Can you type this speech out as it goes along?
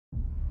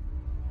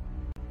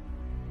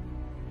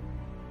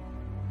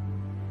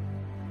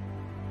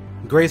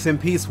Grace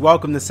and peace.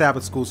 Welcome to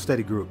Sabbath School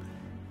Study Group.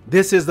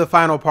 This is the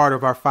final part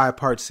of our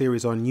 5-part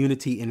series on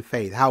unity in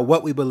faith, how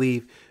what we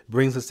believe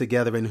brings us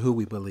together in who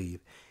we believe.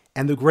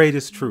 And the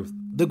greatest truth,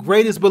 the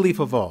greatest belief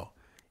of all,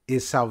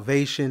 is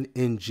salvation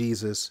in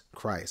Jesus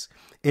Christ.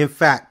 In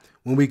fact,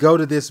 when we go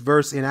to this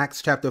verse in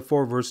Acts chapter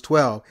 4, verse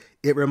 12,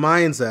 it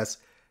reminds us,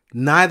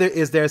 neither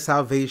is there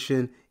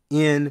salvation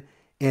in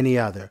any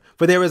other.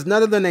 For there is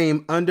none other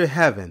name under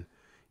heaven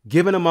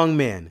given among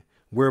men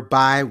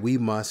whereby we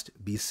must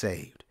be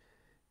saved.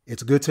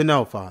 It's good to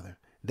know, Father,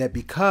 that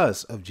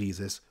because of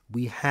Jesus,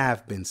 we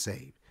have been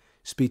saved.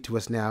 Speak to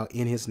us now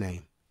in his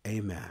name.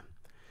 Amen.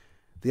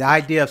 The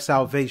idea of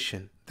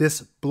salvation,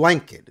 this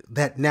blanket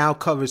that now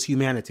covers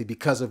humanity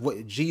because of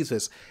what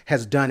Jesus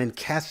has done in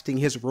casting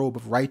his robe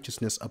of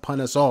righteousness upon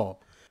us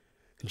all.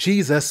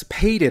 Jesus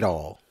paid it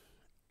all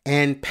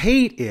and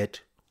paid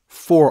it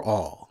for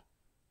all.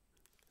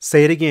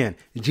 Say it again.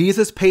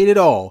 Jesus paid it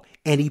all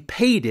and he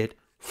paid it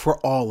for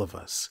all of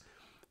us.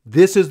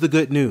 This is the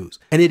good news,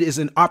 and it is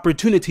an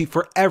opportunity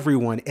for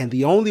everyone, and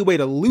the only way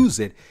to lose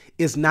it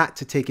is not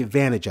to take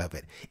advantage of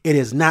it. It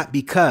is not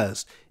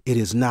because it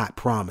is not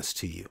promised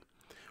to you.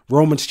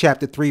 Romans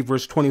chapter 3,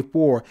 verse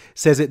 24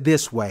 says it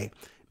this way,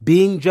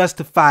 being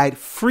justified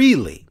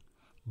freely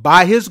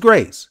by his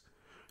grace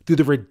through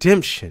the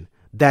redemption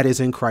that is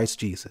in Christ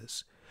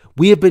Jesus.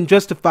 We have been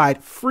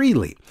justified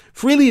freely.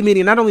 Freely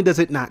meaning not only does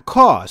it not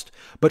cost,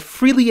 but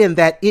freely in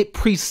that it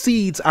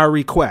precedes our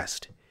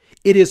request.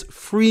 It is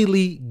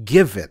freely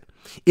given.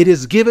 It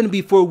is given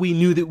before we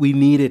knew that we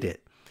needed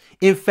it.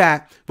 In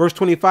fact, verse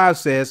 25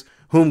 says,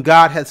 whom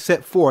God hath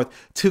set forth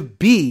to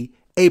be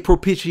a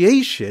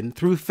propitiation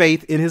through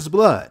faith in his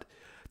blood,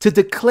 to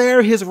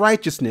declare his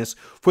righteousness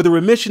for the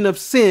remission of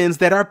sins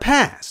that are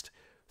past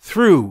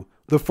through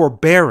the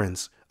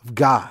forbearance of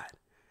God.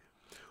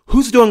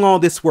 Who's doing all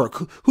this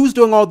work? Who's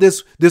doing all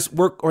this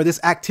work or this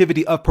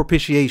activity of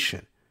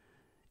propitiation?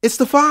 It's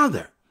the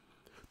Father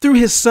through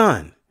his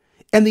Son.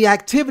 And the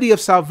activity of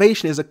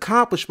salvation is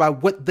accomplished by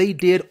what they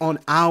did on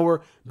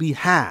our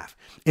behalf.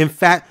 In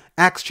fact,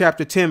 Acts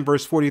chapter 10,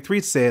 verse 43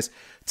 says,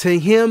 to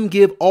him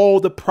give all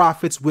the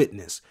prophets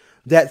witness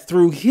that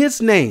through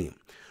his name,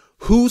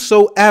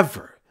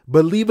 whosoever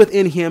believeth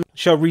in him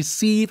shall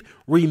receive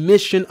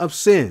remission of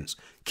sins.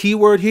 Key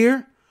word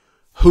here,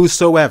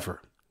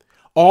 whosoever.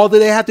 All that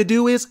they have to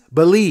do is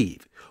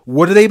believe.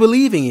 What are they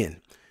believing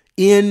in?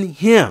 In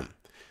him.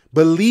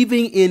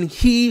 Believing in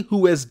he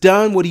who has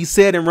done what he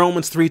said in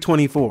Romans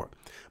 3:24.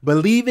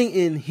 Believing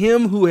in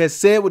him who has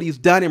said what he's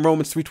done in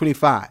Romans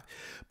 3:25.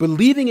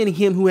 Believing in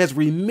him who has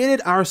remitted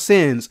our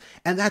sins.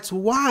 And that's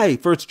why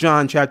 1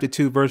 John chapter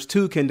 2, verse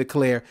 2 can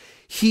declare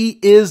he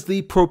is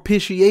the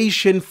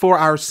propitiation for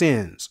our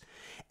sins.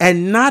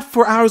 And not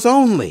for ours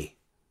only,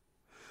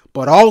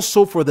 but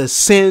also for the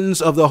sins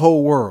of the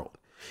whole world.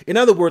 In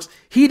other words,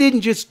 he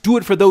didn't just do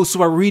it for those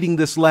who are reading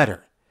this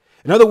letter.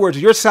 In other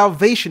words, your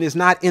salvation is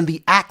not in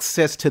the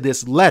access to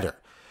this letter.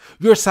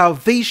 Your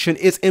salvation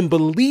is in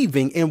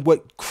believing in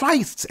what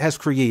Christ has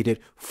created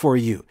for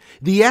you.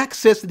 The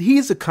access that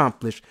he's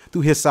accomplished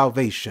through his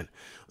salvation.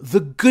 The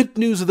good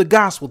news of the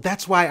gospel.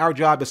 That's why our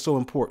job is so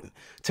important.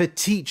 To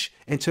teach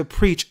and to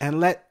preach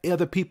and let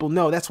other people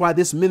know. That's why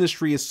this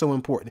ministry is so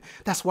important.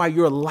 That's why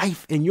your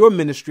life and your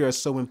ministry are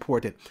so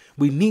important.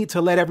 We need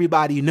to let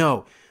everybody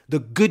know the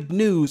good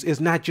news is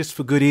not just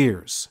for good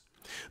ears.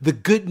 The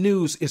good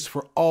news is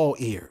for all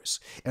ears.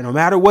 And no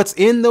matter what's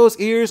in those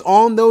ears,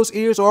 on those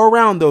ears, or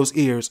around those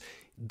ears,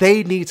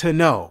 they need to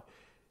know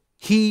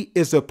he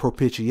is a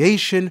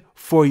propitiation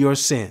for your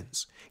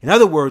sins. In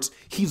other words,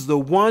 he's the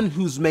one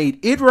who's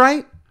made it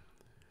right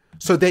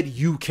so that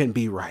you can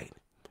be right.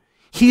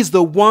 He's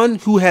the one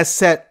who has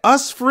set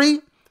us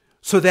free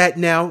so that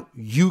now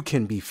you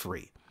can be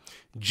free.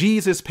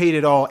 Jesus paid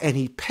it all, and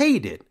he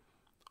paid it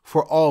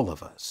for all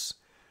of us.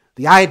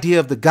 The idea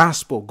of the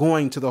gospel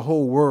going to the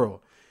whole world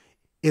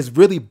is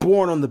really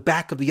born on the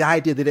back of the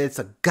idea that it's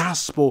a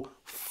gospel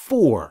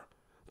for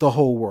the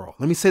whole world.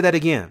 Let me say that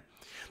again.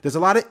 There's a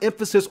lot of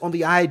emphasis on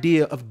the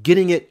idea of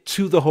getting it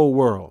to the whole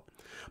world.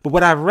 But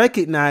what I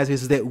recognize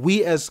is that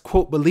we as,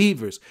 quote,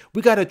 believers,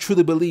 we got to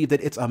truly believe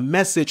that it's a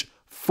message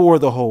for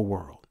the whole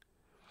world.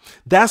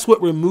 That's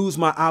what removes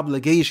my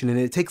obligation, and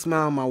it takes me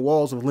out of my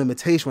walls of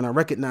limitation when I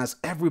recognize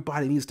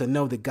everybody needs to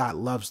know that God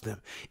loves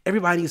them.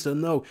 Everybody needs to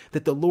know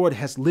that the Lord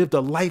has lived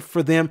a life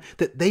for them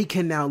that they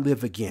can now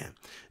live again.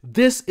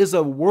 This is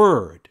a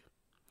word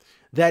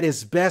that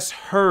is best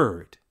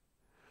heard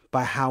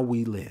by how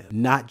we live,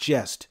 not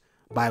just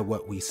by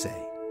what we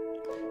say.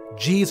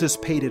 Jesus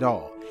paid it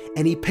all.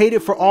 And he paid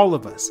it for all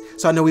of us.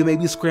 So I know we may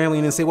be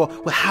scrambling and say, well,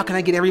 how can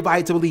I get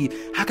everybody to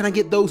believe? How can I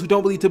get those who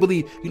don't believe to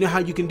believe? You know how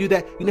you can do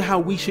that? You know how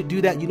we should do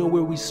that? You know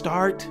where we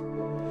start?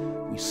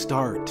 We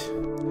start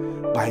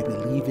by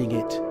believing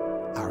it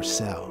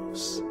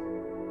ourselves.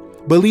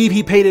 Believe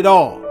he paid it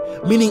all,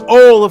 meaning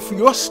all of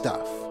your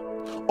stuff,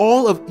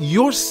 all of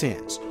your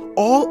sins,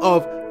 all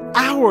of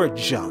our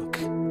junk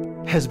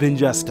has been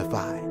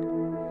justified.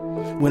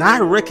 when I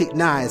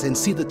recognize and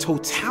see the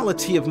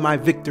totality of my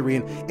victory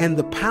and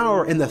the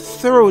power and the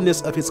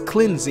thoroughness of his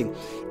cleansing,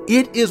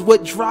 it is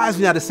what drives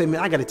me now to say,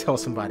 man, I got to tell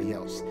somebody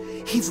else.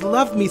 He's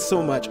loved me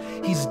so much.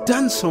 He's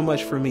done so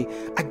much for me.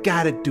 I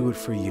got to do it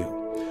for you.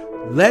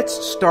 Let's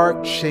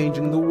start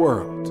changing the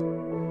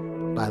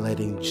world by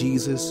letting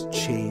Jesus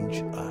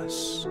change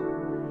us.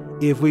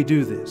 If we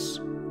do this,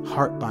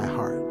 heart by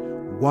heart,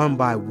 one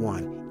by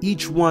one,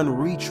 each one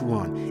reach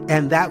one,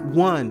 and that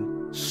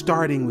one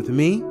starting with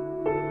me,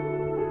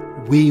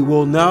 we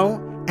will know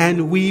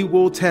and we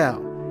will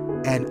tell,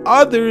 and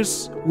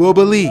others will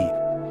believe.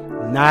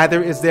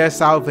 Neither is there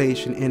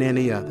salvation in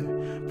any other,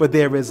 for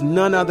there is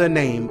none other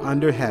name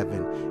under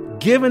heaven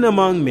given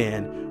among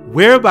men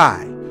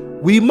whereby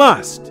we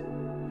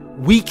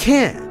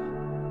can,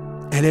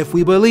 and if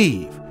we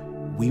believe,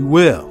 we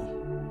will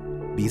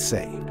be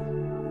saved.